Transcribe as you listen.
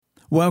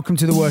Welcome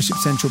to the Worship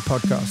Central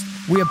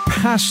podcast. We are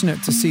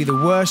passionate to see the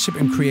worship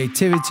and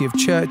creativity of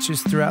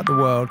churches throughout the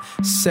world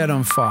set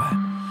on fire.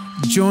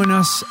 Join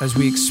us as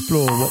we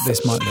explore what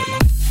this might look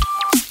like.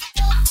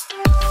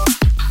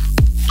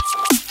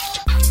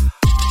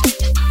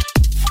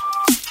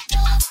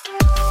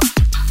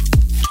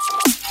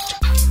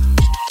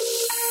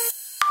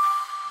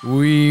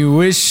 We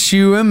wish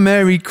you a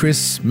Merry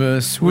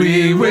Christmas.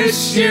 We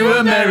wish you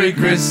a Merry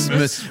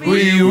Christmas.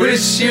 We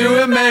wish you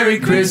a Merry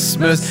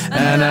Christmas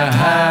and a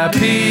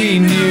Happy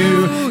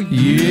New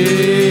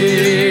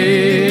Year.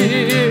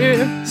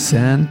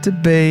 Santa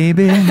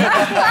baby,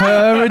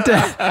 her a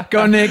day.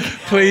 Go on, Nick.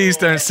 Please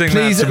don't sing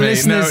that to me.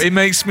 No, it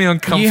makes me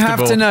uncomfortable. You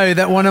have to know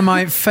that one of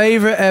my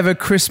favourite ever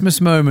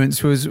Christmas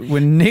moments was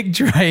when Nick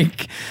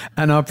Drake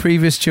and our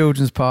previous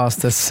children's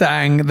pastor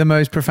sang the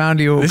most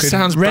profoundly awkward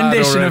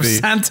rendition of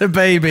Santa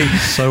Baby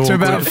to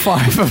about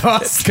 5 of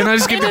us. Can I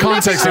just give the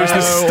context? It was the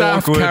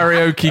staff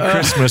karaoke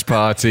Christmas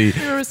party.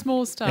 We were a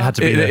small staff. It had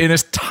to be in a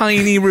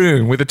tiny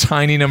room with a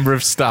tiny number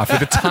of staff,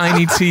 with a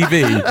tiny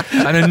TV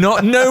and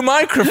no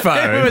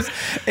microphone.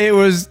 It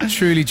was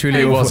truly awful.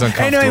 It was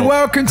uncomfortable. Anyway,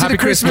 welcome to Happy the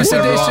Christmas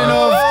edition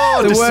of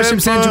the December.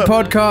 Worship Central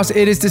podcast.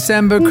 It is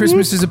December.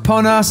 Christmas is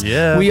upon us.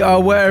 Yeah. We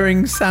are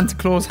wearing Santa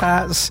Claus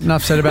hats.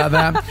 Enough said about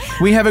that.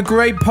 We have a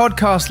great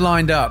podcast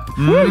lined up.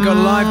 We've got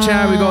a live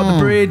chat. We've got the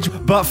bridge.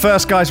 But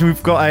first, guys,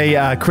 we've got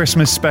a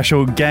Christmas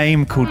special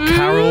game called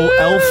Carol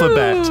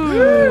Alphabet.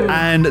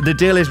 And the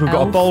deal is we've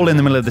got a bowl in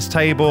the middle of this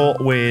table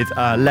with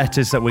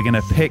letters that we're going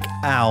to pick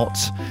out.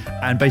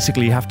 And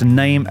basically, you have to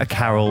name a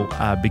carol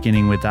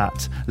beginning with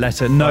that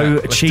letter. No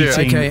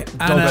cheating. Okay,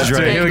 Anna,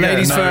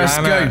 ladies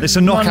first, go. It's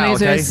a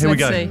knockout, okay? Here we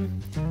go.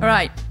 All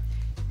right.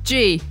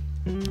 G.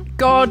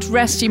 God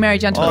rest ye merry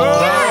gentlemen.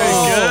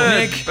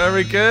 Very good.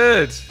 Very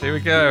good. Here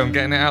we go. I'm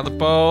getting it out of the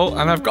bowl.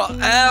 And I've got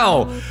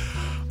L.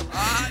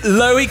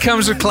 Lowy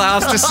comes with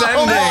clouds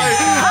descending.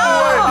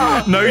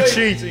 No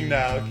cheating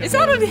now. Is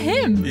that on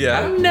him? Yeah.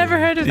 I've never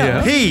heard of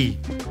that. P.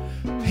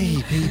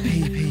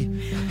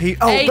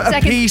 Oh, 8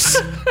 seconds.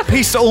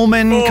 Peace to all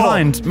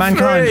mankind.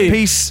 Three,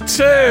 Peace.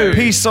 2.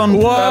 Peace on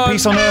earth.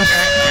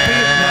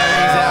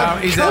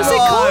 He's What's out. it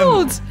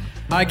called?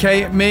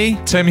 Okay, me.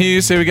 Tim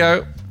Hughes, here we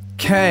go.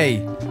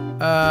 K.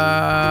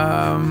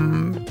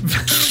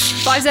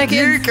 5 seconds.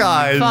 You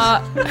guys.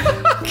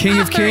 King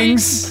of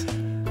Kings.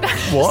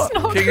 What?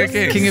 King of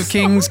Kings. King of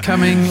Kings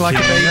coming like a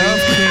baby.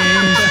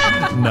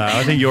 No,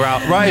 I think you're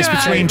out. Right, it's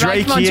between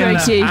Right, come on, Drakey and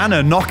Drakey.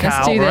 Anna. Knockout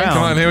Let's do this. round.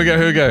 Come on, here we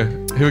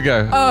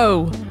go.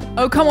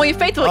 Oh, come on, you're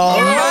faithful. Oh,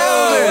 Yeah.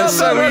 no, it's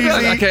so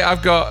easy. Okay,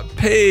 I've got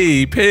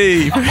P. Is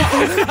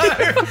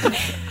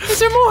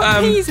there more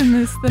P's in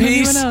this than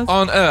Peace anyone else?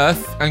 on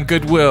earth and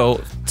goodwill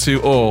to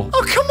all.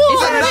 Oh, come on. Is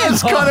that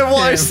That's him? kind of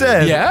what I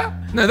said. Yeah?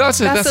 No, that's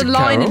a That's a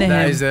line carol. in it.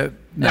 That is a...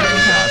 No.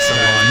 That's the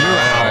one. You're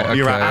out. Okay.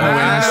 You're out. Anna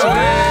wins.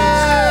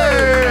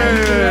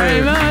 Thank you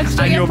very much.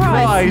 Do I And get your a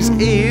prize?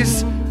 prize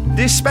is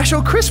this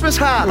special Christmas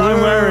hat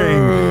I'm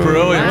wearing.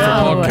 Brilliant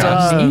Wow, for that's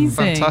podcast. amazing.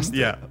 Fantastic.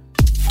 Yeah.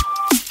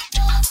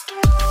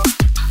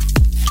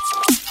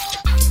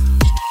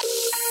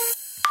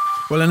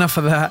 Well, enough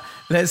of that.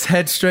 Let's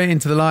head straight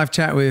into the live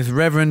chat with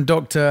Reverend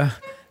Dr.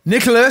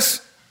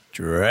 Nicholas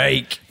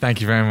Drake.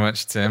 Thank you very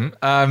much, Tim.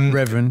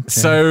 Reverend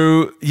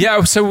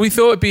Tim. So we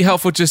thought it'd be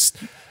helpful just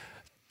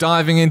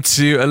diving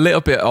into a little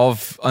bit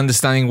of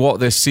understanding what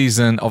this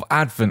season of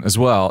Advent as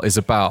well is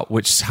about,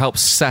 which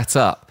helps set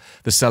up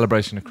the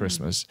celebration of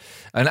Christmas.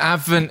 And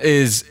Advent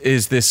is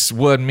this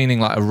word meaning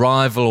like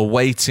arrival or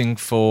waiting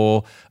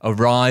for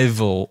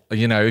arrival.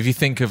 You know, if you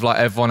think of like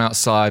everyone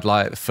outside,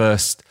 like the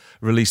first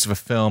release of a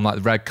film, like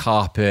the red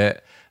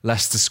carpet,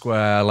 Leicester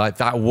Square, like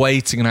that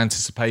waiting and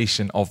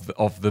anticipation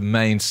of the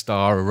main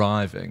star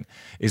arriving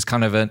is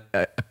kind of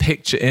a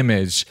picture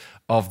image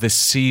of this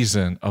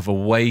season of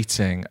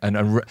awaiting,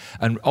 and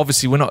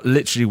obviously we're not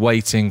literally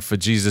waiting for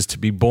Jesus to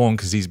be born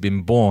because he's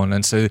been born,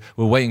 and so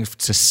we're waiting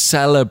to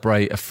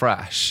celebrate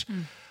afresh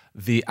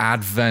the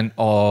advent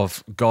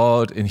of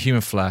God in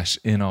human flesh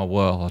in our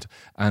world,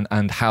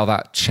 and how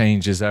that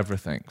changes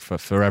everything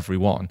for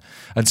everyone.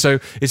 And so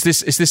it's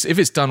this if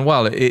it's done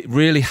well, it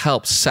really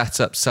helps set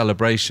up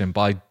celebration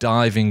by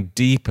diving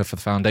deeper for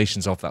the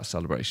foundations of that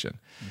celebration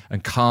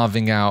and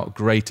carving out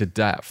greater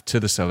depth to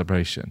the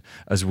celebration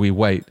as we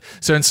wait.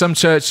 So in some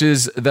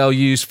churches, they'll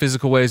use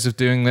physical ways of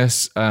doing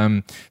this.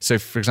 So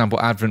for example,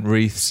 Advent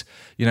wreaths,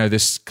 you know,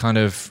 this kind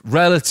of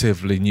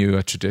relatively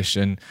newer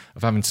tradition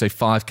of having, say,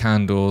 5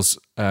 candles,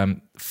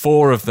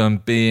 4 of them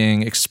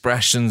being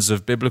expressions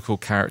of biblical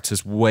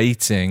characters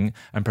waiting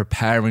and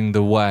preparing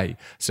the way.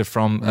 So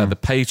from the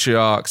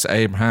patriarchs,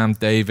 Abraham,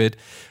 David,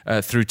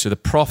 through to the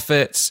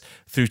prophets,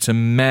 through to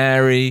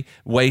Mary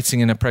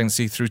waiting in her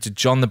pregnancy, through to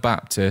John the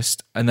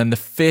Baptist, and then the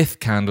 5th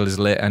candle is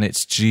lit and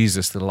it's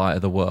Jesus, the light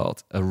of the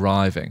world,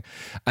 arriving.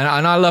 And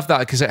I love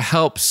that because it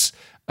helps,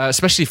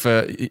 especially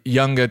for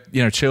younger,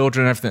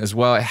 children and everything as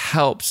well. It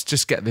helps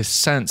just get this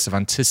sense of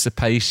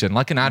anticipation,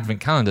 like an Advent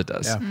calendar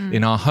does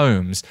in our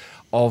homes,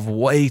 of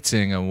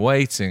waiting and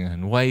waiting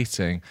and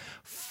waiting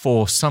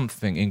for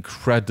something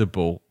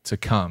incredible to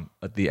come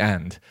at the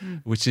end,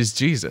 which is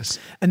Jesus.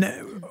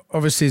 And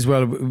obviously as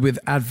well with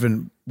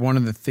Advent, one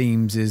of the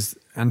themes is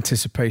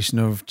anticipation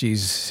of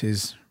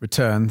Jesus'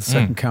 return, the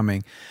second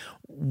coming.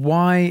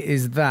 Why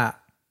is that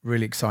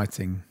really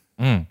exciting?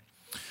 Well,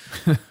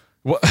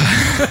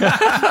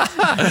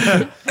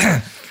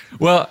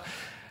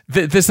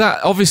 there's that,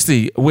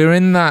 obviously we're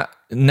in that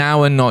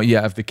now and not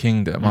yet of the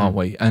kingdom, aren't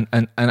we? And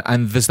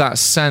there's that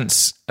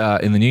sense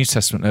in the New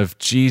Testament of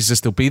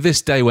Jesus, there'll be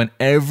this day when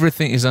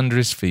everything is under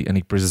his feet and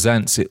he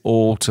presents it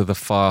all to the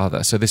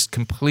Father. So this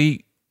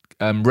complete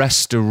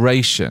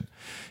restoration,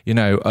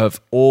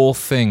 of all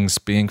things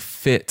being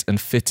fit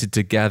and fitted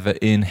together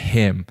in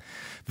him,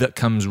 that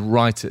comes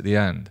right at the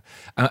end.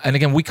 And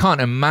again, we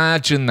can't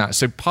imagine that.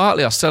 So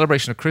partly our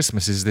celebration of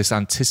Christmas is this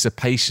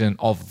anticipation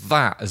of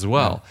that as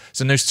well.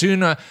 So no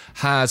sooner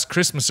has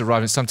Christmas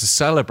arrived, it's time to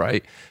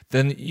celebrate,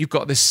 then you've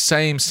got this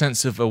same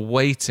sense of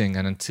awaiting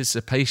and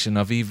anticipation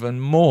of even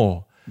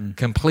more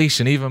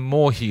completion, even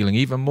more healing,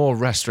 even more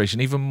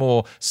restoration, even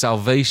more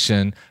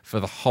salvation for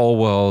the whole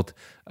world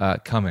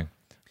coming.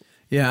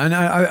 Yeah, and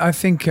I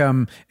think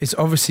it's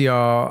obviously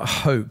our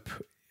hope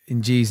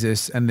in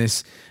Jesus and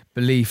this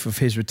belief of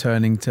his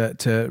returning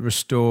to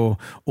restore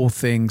all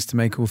things, to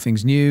make all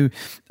things new,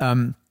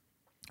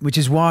 which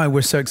is why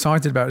we're so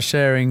excited about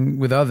sharing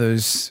with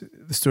others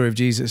the story of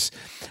Jesus.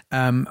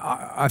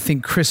 I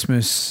think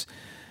Christmas,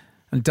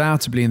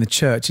 undoubtedly in the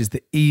church, is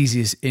the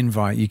easiest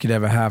invite you could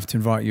ever have to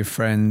invite your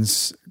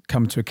friends,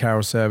 come to a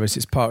carol service.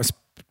 It's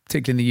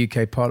particularly in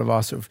the UK, part of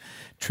our sort of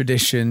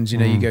traditions,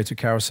 you go to a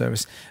carol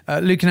service.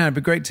 Luke and Anna, it'd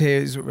be great to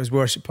hear as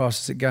worship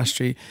pastors at Gas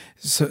Street,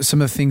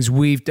 some of the things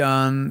we've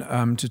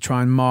done to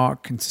try and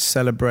mark and to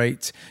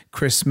celebrate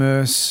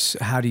Christmas.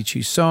 How do you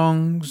choose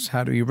songs?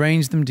 How do you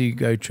arrange them? Do you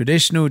go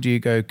traditional? Do you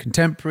go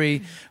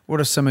contemporary?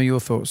 What are some of your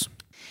thoughts?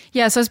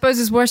 Yeah, so I suppose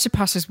as worship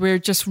pastors, we're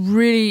just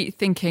really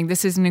thinking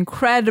this is an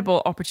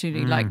incredible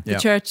opportunity. The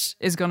church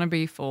is going to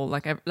be full,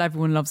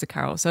 everyone loves a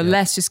carol. So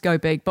let's just go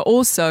big. But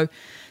also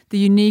the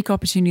unique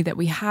opportunity that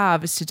we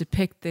have is to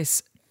depict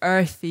this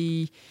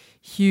earthy,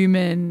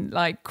 human,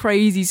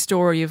 crazy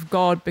story of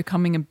God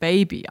becoming a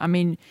baby. I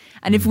mean,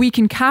 and if we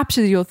can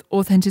capture the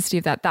authenticity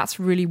of that, that's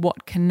really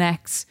what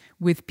connects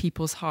with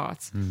people's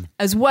hearts,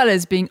 as well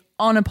as being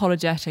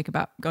unapologetic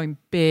about going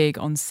big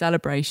on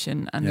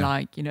celebration and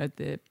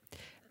the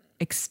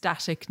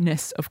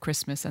ecstaticness of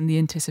Christmas and the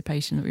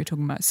anticipation that we were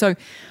talking about. So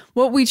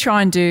what we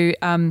try and do,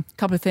 a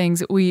couple of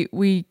things,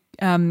 we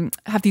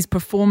have these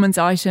performance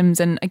items,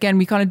 and again,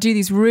 we kind of do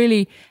these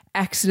really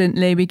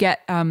excellently. We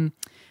get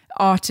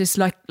artists,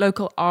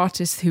 local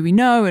artists who we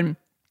know, and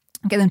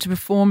get them to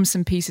perform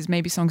some pieces,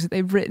 maybe songs that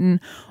they've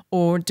written,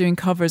 or doing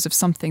covers of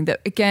something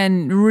that,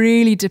 again,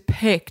 really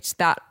depict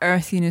that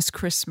earthiness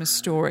Christmas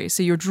story.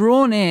 So you're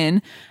drawn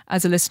in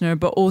as a listener,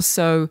 but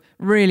also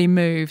really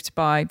moved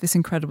by this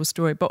incredible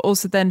story. But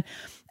also then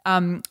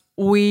I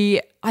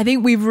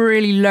think we've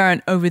really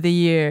learned over the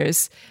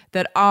years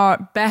that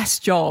our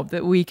best job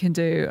that we can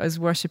do as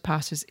worship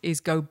pastors is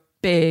go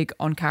big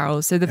on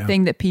carols. So the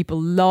thing that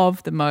people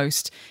love the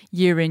most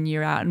year in,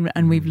 year out,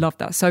 and we've loved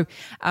that. So,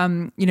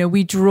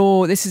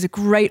 this is a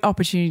great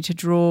opportunity to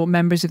draw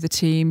members of the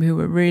team who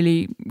are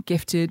really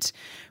gifted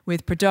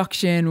with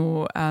production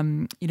or,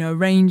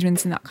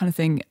 arrangements and that kind of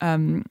thing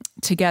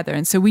together.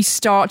 And so we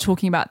start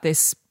talking about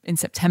this in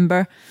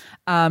September,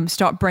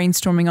 start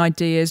brainstorming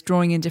ideas,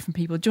 drawing in different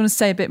people. Do you want to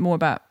say a bit more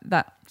about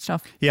that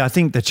stuff? Yeah, I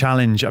think the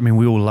challenge,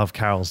 we all love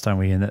carols, don't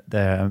we? And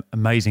they're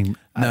amazing.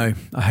 No,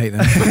 I hate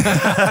them.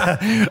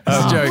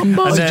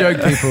 It's a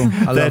joke, people.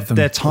 I love them.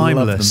 They're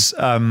timeless.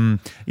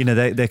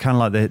 They're kind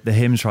of like the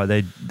hymns, right?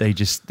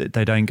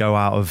 They don't go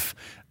out of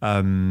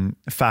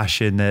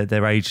fashion.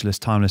 They're ageless,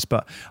 timeless.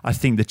 But I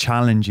think the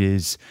challenge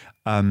is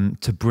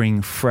to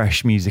bring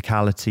fresh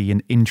musicality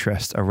and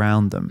interest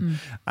around them.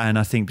 And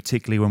I think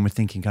particularly when we're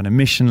thinking kind of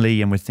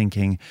missionally and we're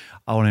thinking,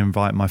 I want to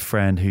invite my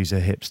friend who's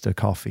a hipster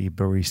coffee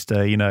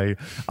barista,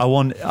 I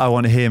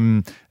want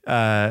him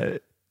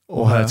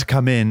or her to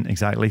come in.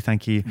 Exactly.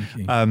 Thank you.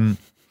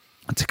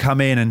 To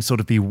come in and sort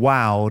of be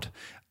wowed.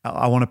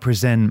 I want to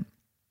present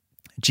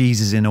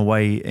Jesus in a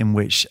way in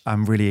which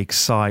really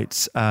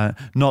excites.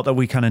 Not that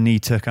we kind of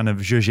need to kind of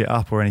zhuzh it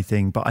up or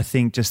anything, but I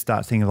think just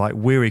that thing of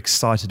we're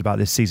excited about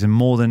this season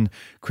more than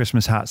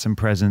Christmas hats and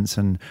presents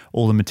and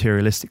all the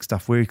materialistic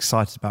stuff. We're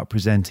excited about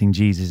presenting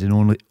Jesus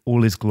in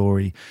all his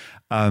glory.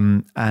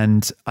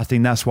 And I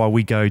think that's why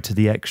we go to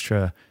the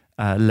extra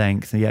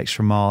length, the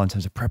extra mile in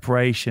terms of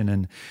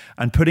preparation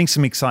and putting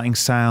some exciting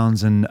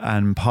sounds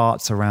and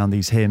parts around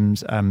these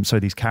hymns,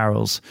 these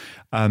carols.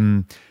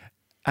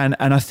 And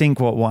I think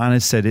what Anna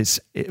said,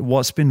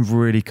 what's been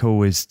really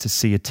cool is to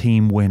see a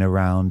team win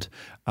around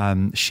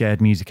shared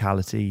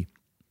musicality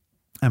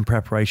and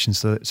preparation.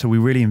 So we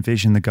really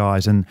envision the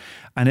guys, and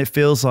it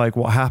feels like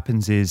what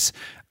happens is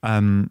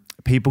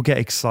people get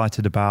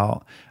excited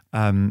about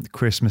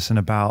Christmas and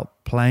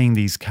about playing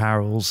these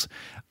carols,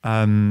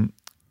 and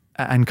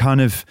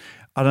kind of,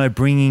 I don't know,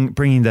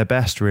 bringing their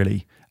best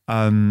really.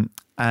 And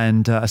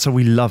And so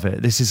we love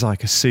it. This is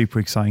like a super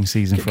exciting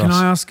season for us. Can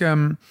I ask,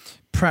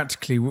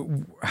 practically,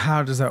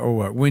 how does that all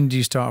work? When do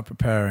you start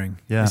preparing?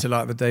 Yeah. Is it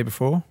like the day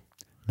before?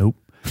 Nope.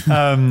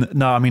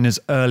 No, I mean, as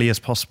early as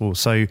possible.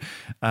 So,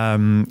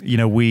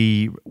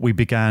 we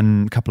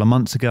began a couple of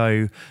months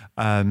ago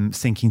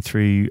thinking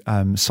through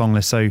song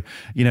lists. So,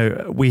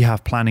 we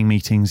have planning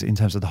meetings in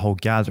terms of the whole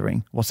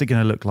gathering. What's it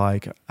going to look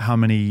like? How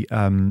many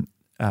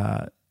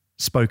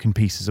spoken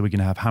pieces are we going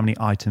to have? How many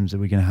items are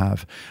we going to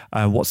have?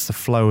 What's the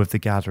flow of the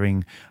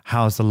gathering?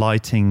 How's the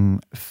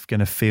lighting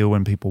going to feel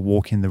when people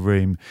walk in the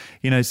room?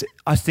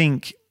 I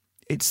think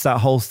it's that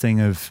whole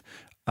thing of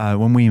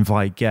when we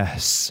invite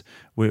guests,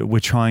 we're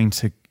trying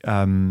to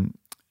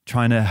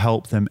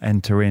help them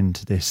enter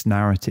into this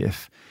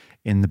narrative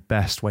in the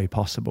best way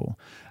possible.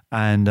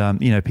 And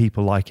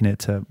people liken it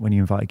to when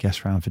you invite a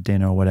guest around for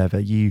dinner or whatever.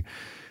 You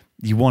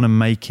want to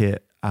make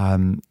it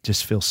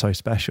just feel so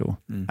special.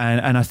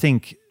 And I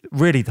think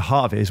really the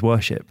heart of it is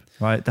worship,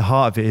 right? The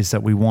heart of it is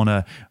that we want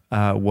to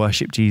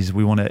worship Jesus.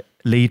 We want to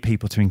lead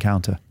people to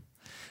encounter.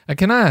 And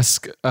can I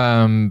ask,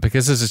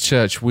 because as a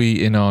church,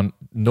 we in our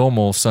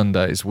normal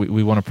Sundays,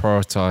 we want to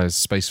prioritize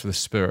space for the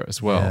Spirit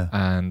as well.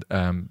 Yeah. And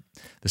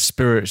the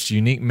Spirit's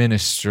unique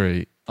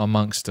ministry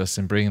amongst us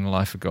in bringing the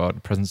life of God,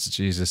 the presence of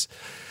Jesus.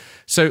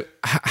 So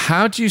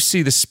how do you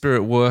see the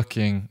Spirit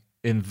working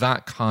in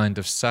that kind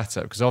of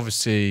setup? Because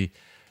obviously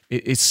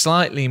it's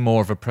slightly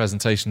more of a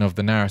presentation of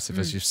the narrative,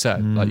 as you've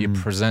said. Like you're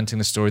presenting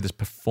the story, there's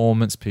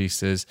performance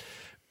pieces.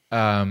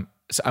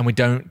 And we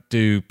don't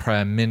do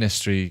prayer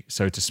ministry,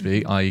 so to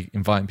speak, i.e.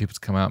 inviting people to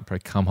come out and pray,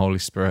 "Come, Holy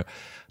Spirit."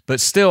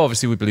 But still,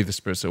 obviously, we believe the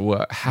Spirit's at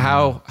work.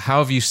 How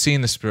have you seen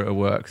the Spirit at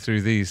work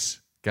through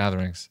these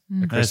gatherings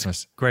at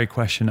Christmas? Great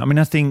question. I mean,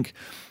 I think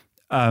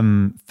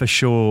for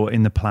sure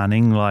in the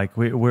planning, like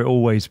we're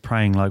always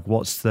praying, like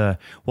what's the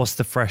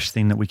fresh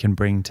thing that we can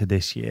bring to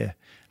this year?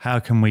 How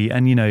can we,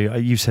 and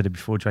you've said it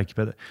before, Drake,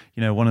 but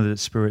one of the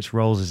Spirit's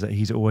roles is that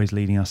he's always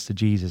leading us to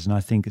Jesus. And I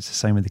think it's the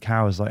same with the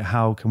carols. Like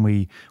how can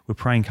we're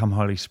praying, "Come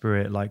Holy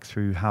Spirit," like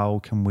through how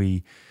can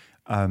we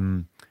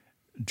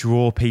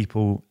draw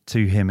people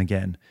to him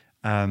again?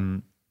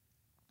 And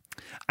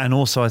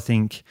also I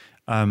think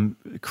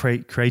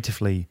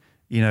creatively,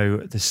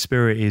 the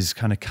Spirit is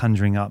kind of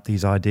conjuring up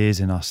these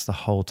ideas in us the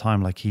whole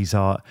time. Like he's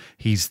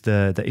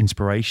the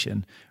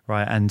inspiration,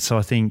 right? And so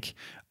I think,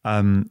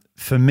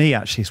 for me,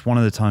 actually, it's one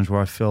of the times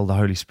where I feel the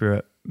Holy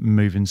Spirit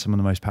move in some of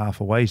the most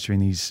powerful ways during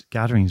these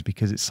gatherings,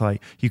 because it's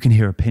like you can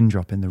hear a pin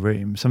drop in the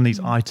room. Some of these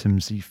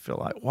items, you feel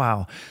like,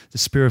 wow, the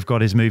Spirit of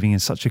God is moving in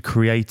such a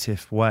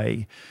creative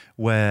way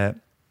where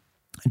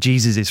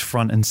Jesus is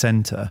front and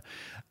center.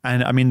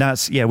 And I mean,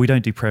 we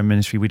don't do prayer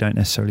ministry. We don't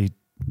necessarily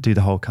do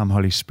the whole "Come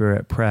Holy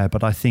Spirit" prayer,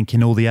 but I think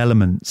in all the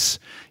elements,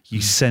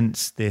 you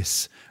sense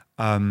this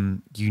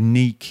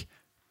unique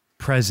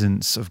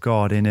presence of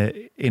God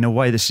in a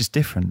way that's just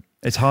different.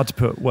 It's hard to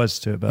put words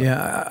to it, but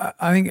yeah,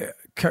 I think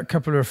a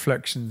couple of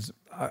reflections.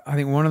 I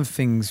think one of the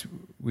things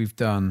we've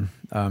done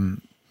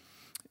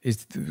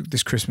is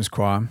this Christmas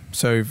choir.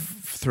 So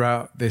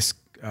throughout this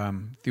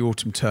the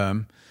autumn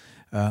term,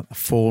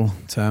 fall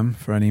term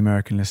for any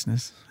American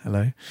listeners,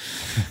 hello.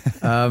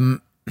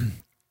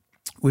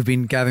 We've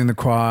been gathering the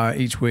choir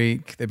each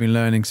week. They've been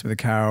learning some of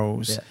the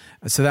carols,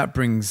 so that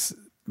brings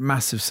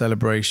massive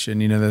celebration,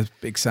 the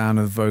big sound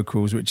of the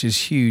vocals, which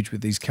is huge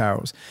with these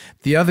carols.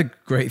 The other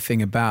great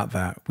thing about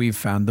that, we've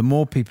found, the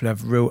more people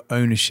have real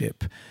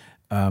ownership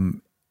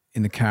in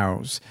the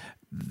carols,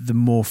 the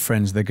more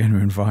friends they're going to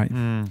invite.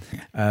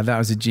 That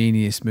was a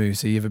genius move.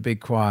 So you have a big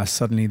choir,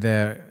 suddenly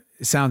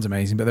it sounds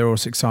amazing, but they're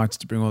also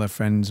excited to bring all their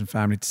friends and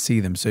family to see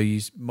them. So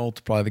you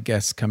multiply the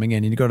guests coming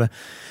in, and you've got to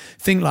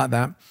think like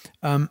that.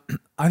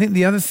 I think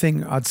the other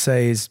thing I'd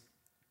say is,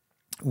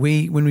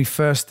 when we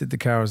first did the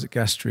carols at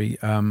Gastry,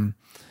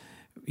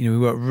 we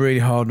worked really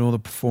hard on all the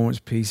performance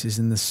pieces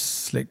and the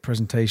slick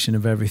presentation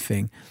of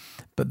everything.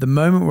 But the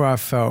moment where I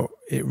felt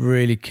it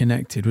really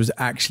connected was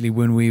actually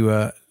when we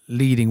were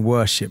leading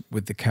worship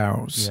with the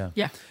carols.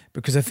 Yeah.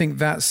 Because I think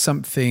that's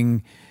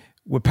something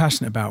we're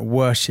passionate about,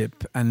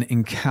 worship and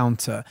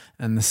encounter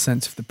and the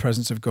sense of the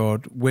presence of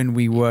God when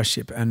we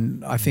worship.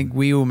 And I think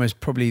we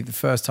almost probably the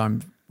first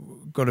time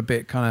got a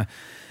bit kind of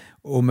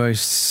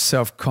almost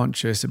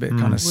self-conscious, a bit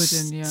kind of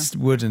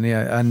wooden,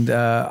 yeah. And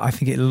I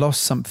think it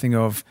lost something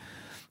of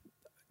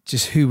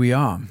just who we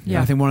are.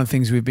 Yeah. I think one of the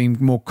things we've been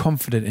more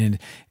confident in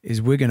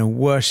is we're going to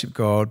worship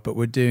God, but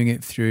we're doing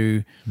it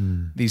through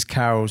these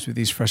carols with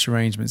these fresh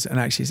arrangements. And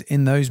actually it's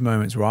in those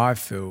moments where I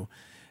feel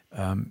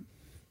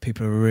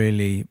people are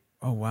really,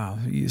 oh wow,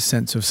 a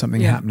sense of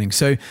something happening.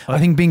 So I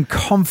think being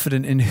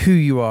confident in who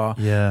you are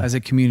as a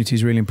community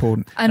is really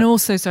important. And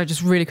also, so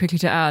just really quickly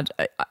to add,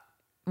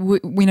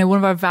 we know one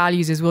of our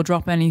values is we'll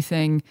drop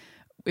anything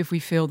if we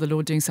feel the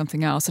Lord doing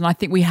something else. And I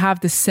think we have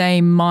the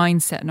same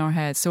mindset in our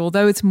heads. So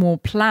although it's more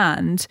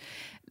planned,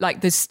 like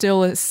there's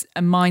still a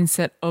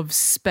mindset of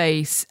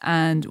space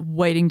and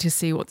waiting to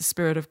see what the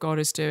Spirit of God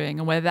is doing,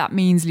 and whether that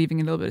means leaving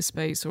a little bit of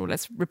space, or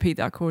let's repeat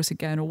that chorus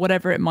again, or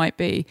whatever it might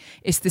be.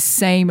 It's the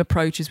same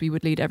approach as we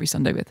would lead every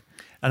Sunday with.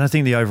 And I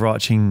think the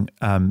overarching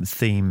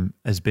theme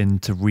has been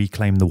to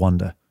reclaim the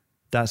wonder.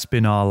 That's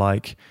been our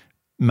like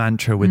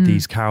mantra with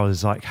these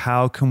carols, like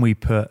how can we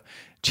put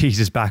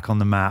Jesus back on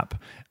the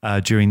map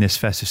during this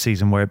festive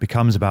season where it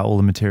becomes about all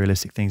the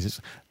materialistic things. It's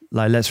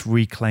like, let's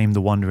reclaim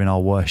the wonder in our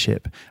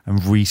worship and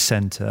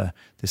recenter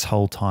this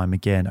whole time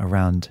again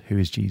around who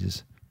is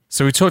Jesus.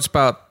 So we talked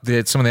about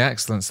some of the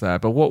excellence there,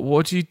 but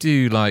what do you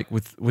do like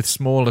with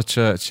smaller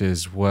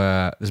churches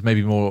where there's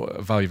maybe more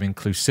value of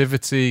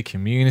inclusivity,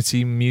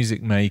 community,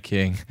 music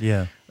making?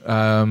 Yeah.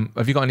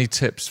 Have you got any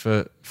tips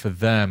for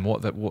them,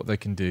 what they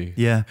can do?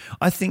 Yeah.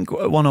 I think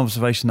one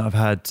observation that I've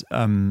had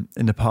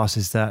in the past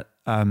is that,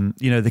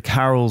 the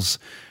carols,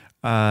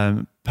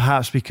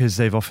 perhaps because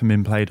they've often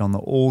been played on the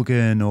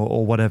organ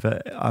or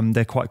whatever,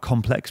 they're quite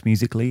complex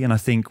musically. And I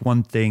think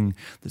one thing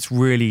that's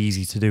really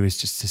easy to do is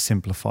just to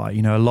simplify.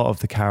 A lot of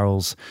the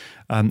carols,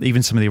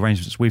 even some of the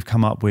arrangements we've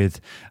come up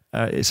with,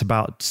 it's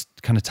about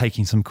kind of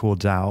taking some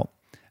chords out,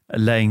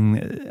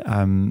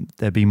 letting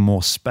there be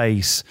more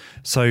space.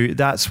 So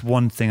that's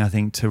one thing I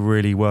think to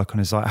really work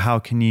on is like, how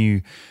can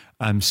you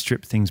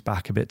strip things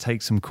back a bit,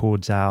 take some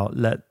chords out,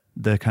 let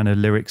the kind of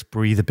lyrics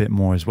breathe a bit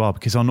more as well,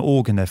 because on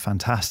organ they're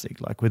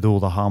fantastic, like with all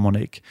the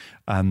harmonic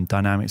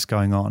dynamics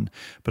going on.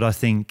 But I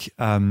think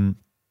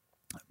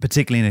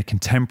particularly in a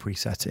contemporary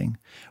setting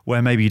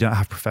where maybe you don't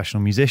have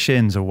professional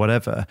musicians or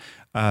whatever,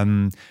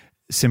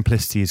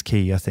 simplicity is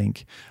key, I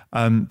think.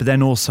 But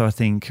then also I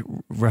think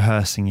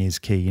rehearsing is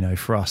key.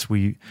 For us,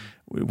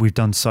 we've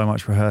done so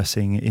much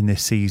rehearsing in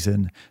this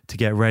season to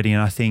get ready,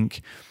 and I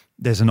think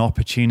there's an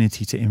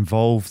opportunity to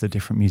involve the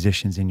different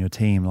musicians in your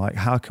team. Like,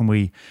 how can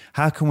we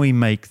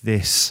make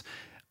this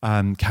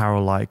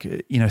carol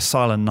like,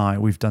 Silent Night?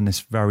 We've done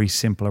this very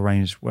simple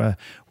arrangement where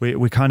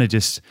we're kind of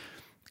just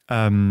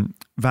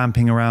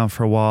vamping around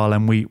for a while,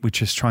 and we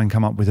just try and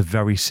come up with a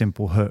very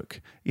simple hook.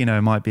 It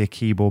might be a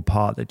keyboard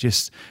part that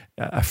just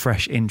a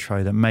fresh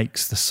intro that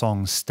makes the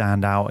song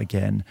stand out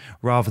again,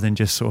 rather than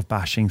just sort of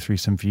bashing through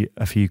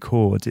a few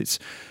chords. It's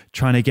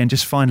trying to, again,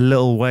 just find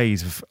little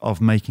ways of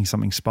making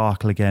something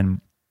sparkle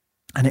again.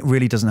 And it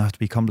really doesn't have to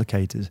be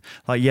complicated.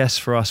 Like, yes,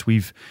 for us,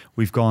 we've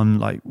gone,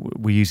 like,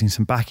 we're using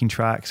some backing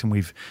tracks, and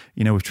we've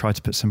tried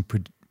to put some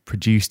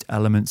produced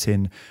elements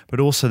in, but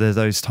also there's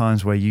those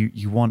times where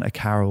you want a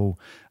carol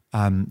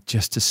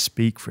just to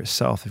speak for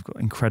itself. They've got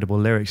incredible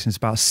lyrics, and it's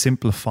about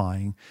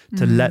simplifying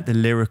to let the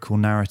lyrical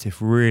narrative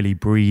really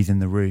breathe in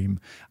the room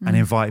and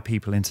invite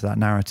people into that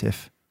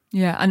narrative.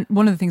 Yeah, and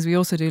one of the things we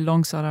also do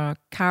alongside our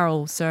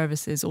carol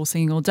services, or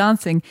singing or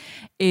dancing,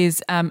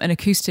 is an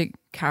acoustic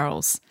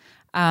carols.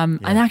 And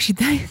actually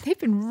they've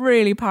been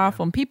really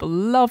powerful, and people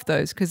love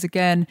those because,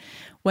 again,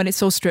 when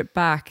it's all stripped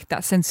back,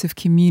 that sense of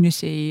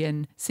community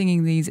and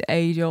singing these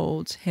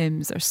age-old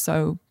hymns are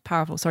so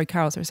powerful.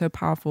 Carols are so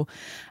powerful.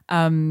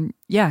 Can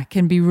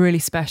be really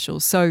special.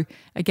 So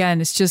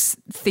again, it's just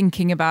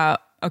thinking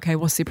about, okay,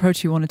 what's the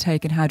approach you want to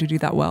take and how to do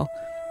that well.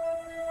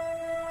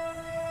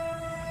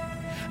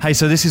 Hey,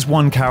 so this is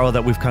one carol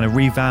that we've kind of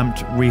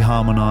revamped,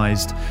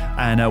 reharmonized,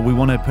 and we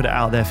want to put it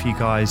out there for you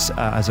guys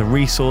as a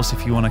resource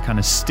if you want to kind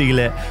of steal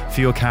it for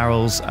your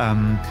carols,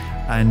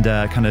 and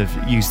kind of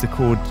use the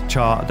chord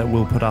chart that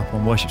we'll put up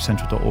on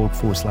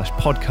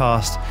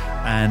worshipcentral.org/podcast.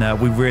 And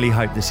we really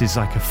hope this is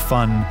like a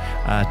fun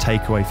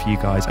takeaway for you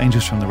guys.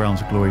 Angels from the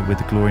Realms of Glory with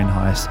the Glory in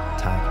Highest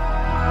tag.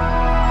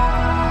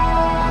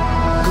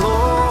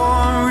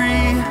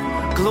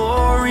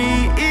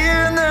 Glory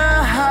in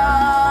the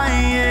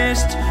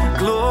highest.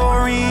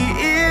 Glory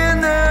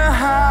in the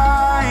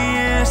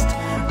highest,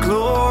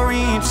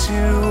 glory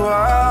to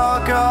our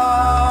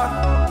God.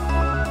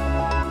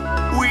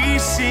 We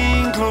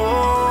sing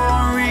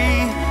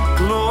glory,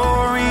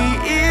 glory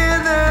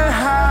in the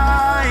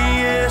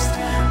highest,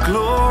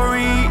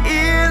 glory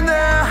in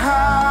the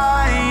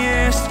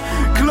highest,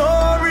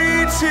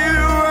 glory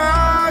to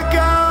our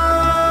God.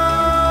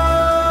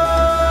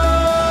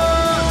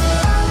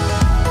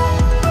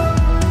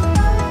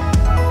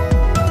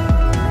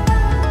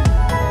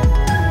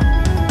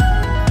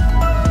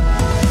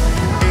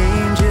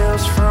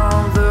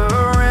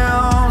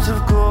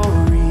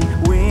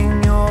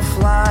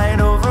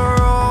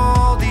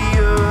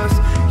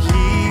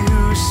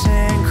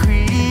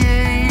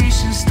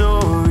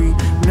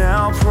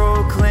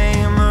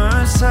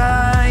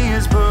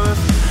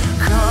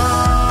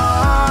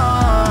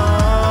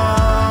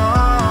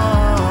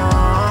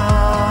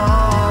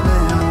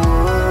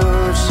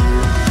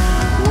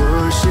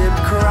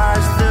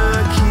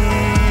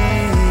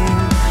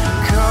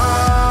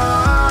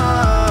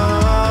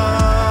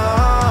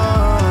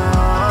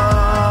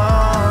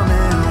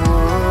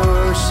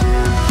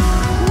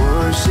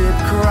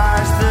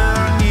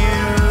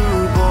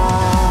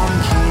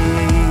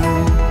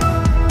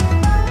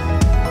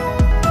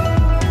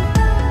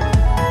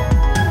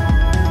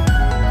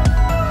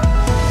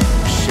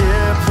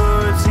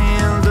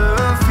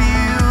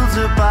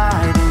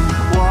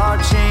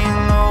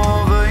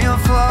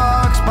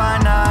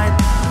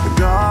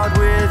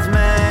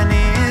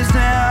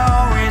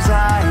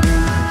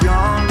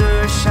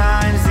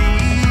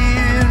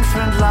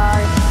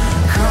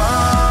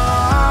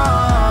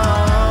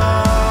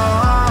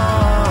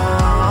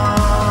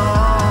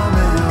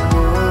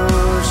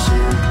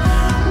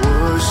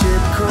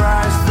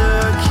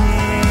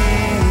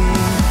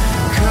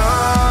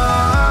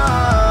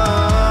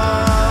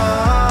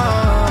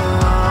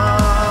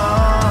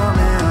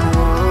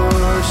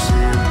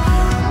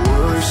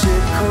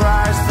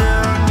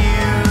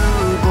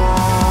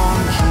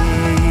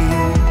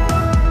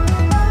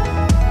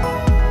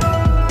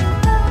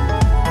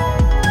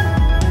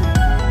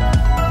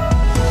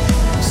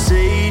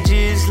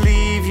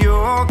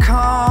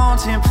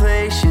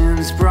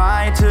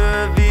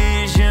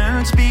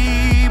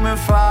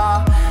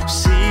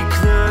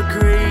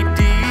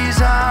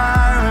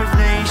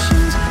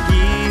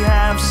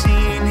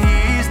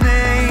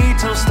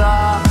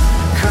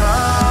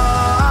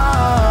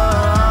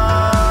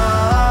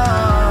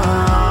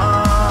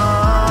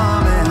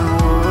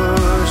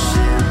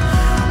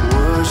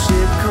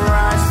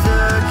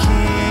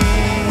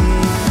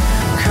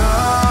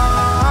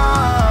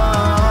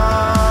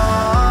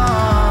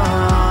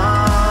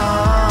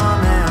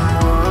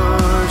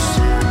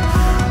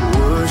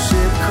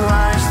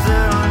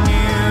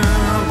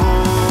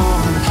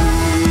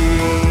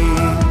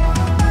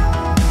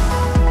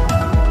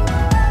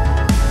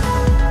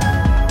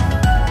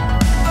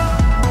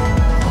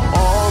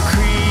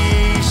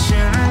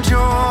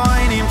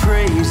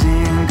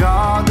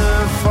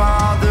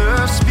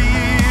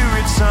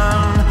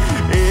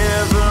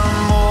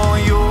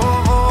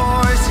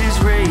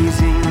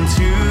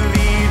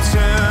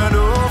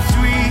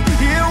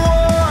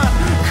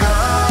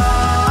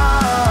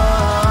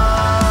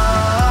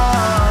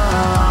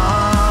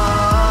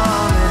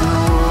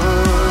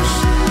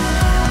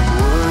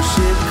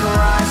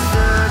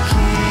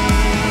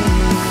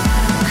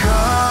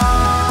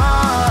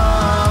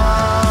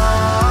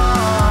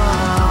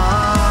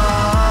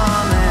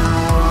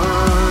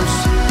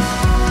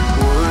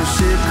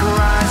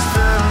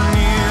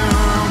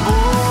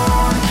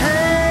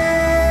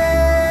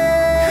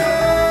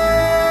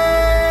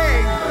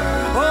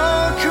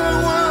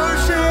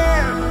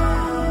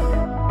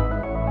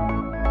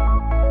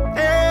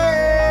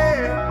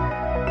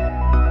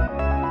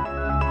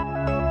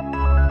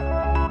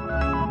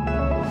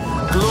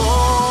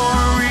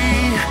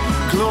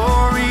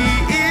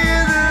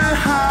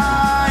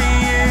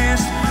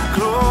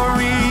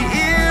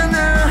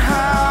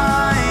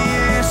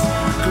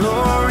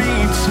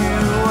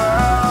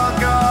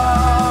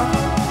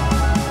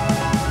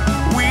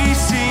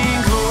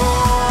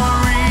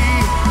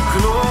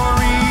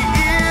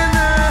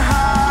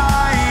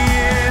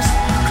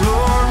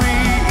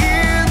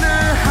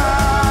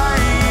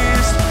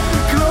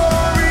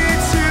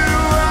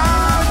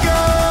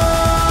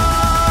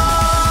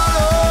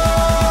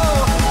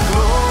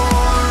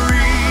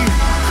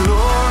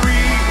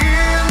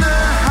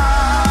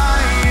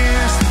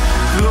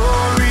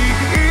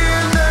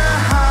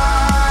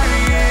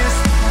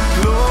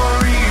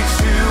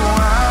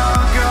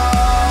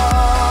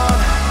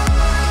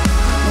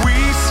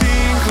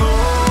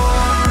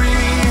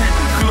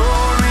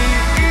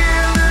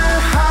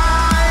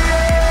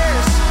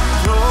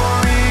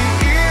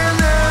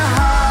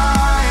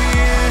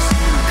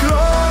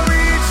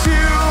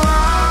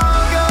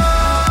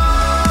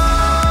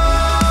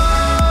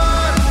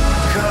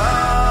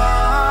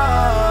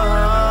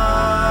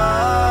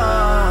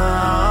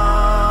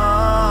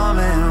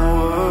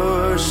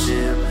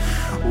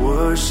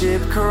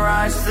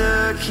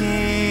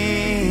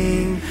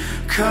 King.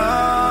 Come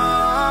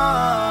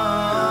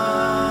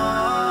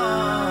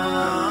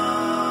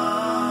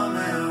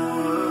and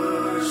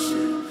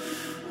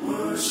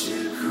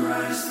worship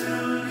Christ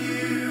the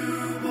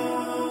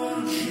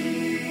newborn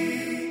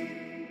King.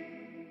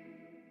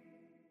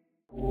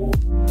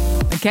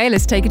 Okay,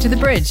 let's take it to the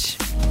bridge.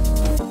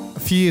 A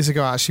few years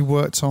ago, I actually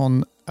worked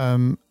on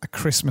a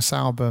Christmas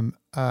album,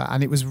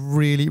 and it was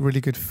really,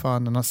 really good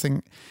fun. And I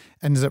think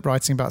ended up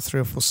writing about 3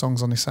 or 4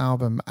 songs on this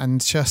album, and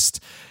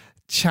just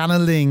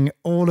channeling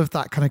all of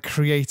that kind of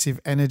creative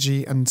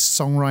energy and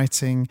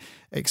songwriting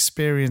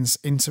experience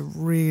into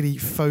really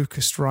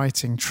focused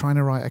writing, trying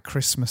to write a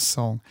Christmas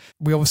song.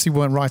 We obviously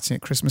weren't writing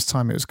at Christmas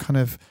time. It was kind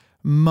of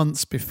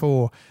months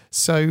before.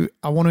 So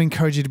I want to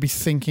encourage you to be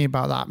thinking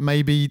about that.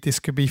 Maybe this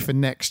could be for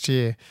next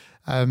year.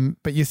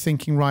 But you're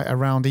thinking right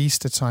around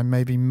Easter time,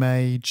 maybe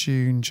May,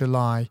 June,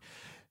 July.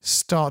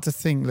 Start to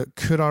think, look,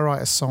 could I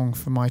write a song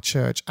for my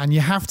church? And you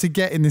have to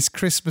get in this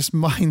Christmas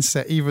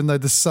mindset, even though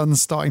the sun's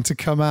starting to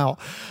come out,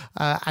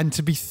 and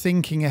to be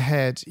thinking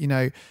ahead,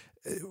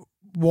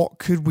 what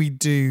could we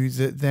do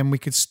that then we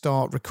could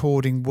start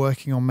recording,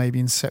 working on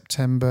maybe in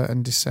September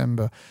and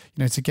December,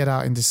 to get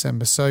out in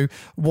December. So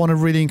want to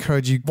really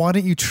encourage you, why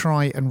don't you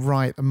try and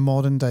write a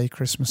modern day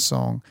Christmas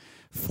song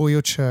for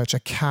your church, a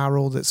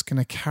carol that's going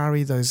to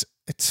carry those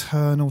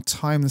eternal,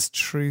 timeless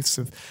truths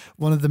of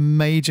one of the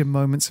major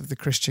moments of the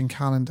Christian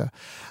calendar,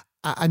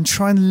 and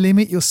try and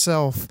limit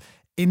yourself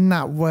in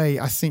that way.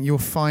 I think you'll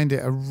find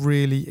it a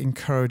really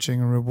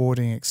encouraging and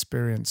rewarding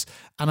experience.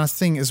 And I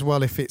think as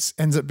well, if it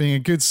ends up being a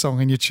good song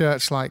and your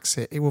church likes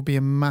it, it will be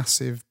a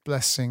massive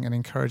blessing and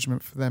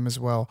encouragement for them as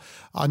well.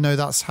 I know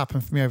that's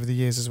happened for me over the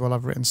years as well.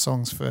 I've written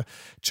songs for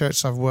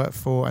churches I've worked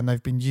for, and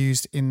they've been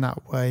used in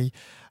that way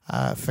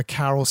for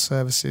carol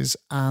services,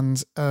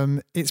 and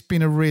it's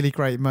been a really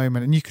great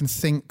moment. And you can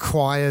think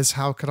choirs,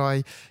 how could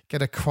I get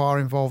a choir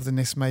involved in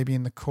this, maybe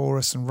in the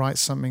chorus, and write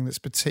something that's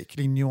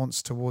particularly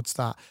nuanced towards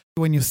that.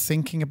 When you're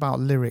thinking about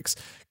lyrics,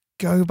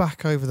 go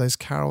back over those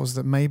carols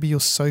that maybe you're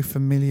so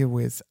familiar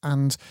with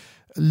and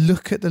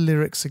look at the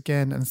lyrics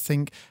again and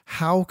think,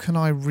 how can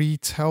I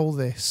retell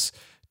this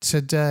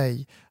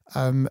today?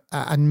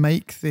 And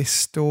make this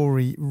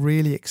story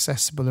really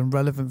accessible and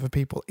relevant for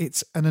people.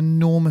 It's an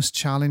enormous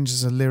challenge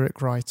as a lyric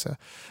writer,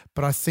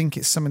 but I think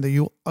it's something that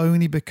you'll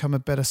only become a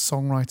better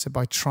songwriter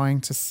by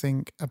trying to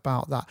think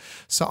about that.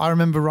 So I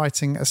remember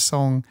writing a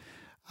song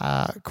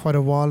quite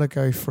a while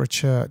ago for a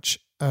church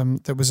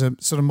that was a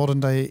sort of modern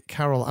day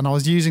carol, and I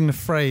was using the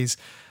phrase,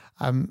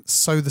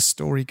 so the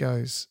story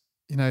goes.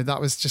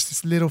 That was just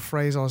this little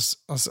phrase I was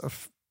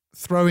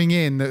throwing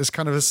in that was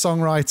kind of a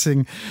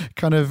songwriting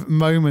kind of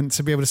moment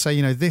to be able to say,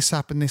 this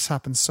happened,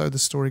 so the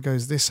story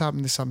goes. This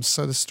happened,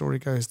 so the story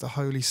goes. The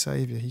Holy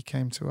Savior, he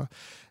came to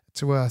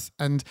earth.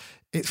 And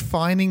it's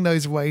finding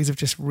those ways of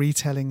just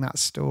retelling that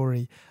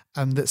story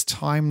that's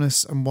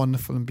timeless and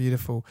wonderful and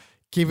beautiful.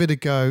 Give it a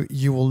go.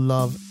 You will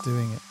love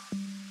doing it.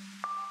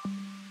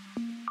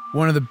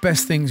 One of the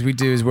best things we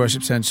do as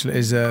Worship Central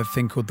is a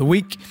thing called The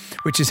Week,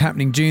 which is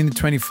happening June the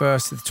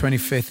 21st to the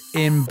 25th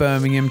in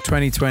Birmingham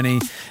 2020.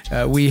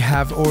 We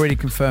have already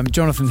confirmed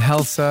Jonathan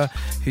Helser,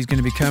 who's going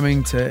to be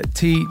coming to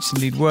teach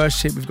and lead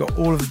worship. We've got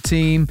all of the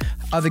team,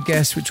 other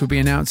guests, which we'll be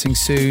announcing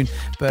soon.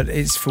 But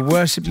it's for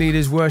worship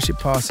leaders, worship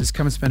pastors.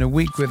 Come and spend a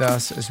week with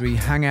us as we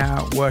hang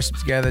out, worship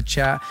together,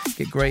 chat,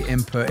 get great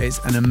input. It's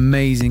an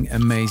amazing,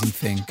 amazing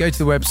thing. Go to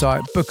the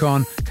website, book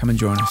on, come and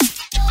join us.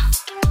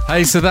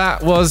 Hey, so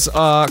that was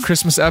our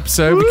Christmas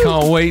episode. We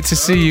can't wait to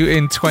see you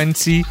in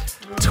 2020,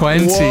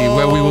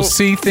 where we will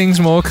see things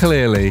more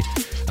clearly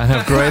and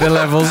have greater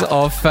levels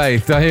of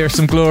faith. Do I hear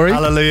some glory?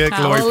 Hallelujah,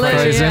 glory,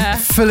 praise Him.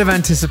 Full of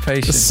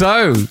anticipation.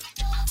 So,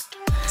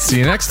 see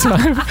you next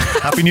time.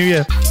 Happy New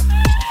Year.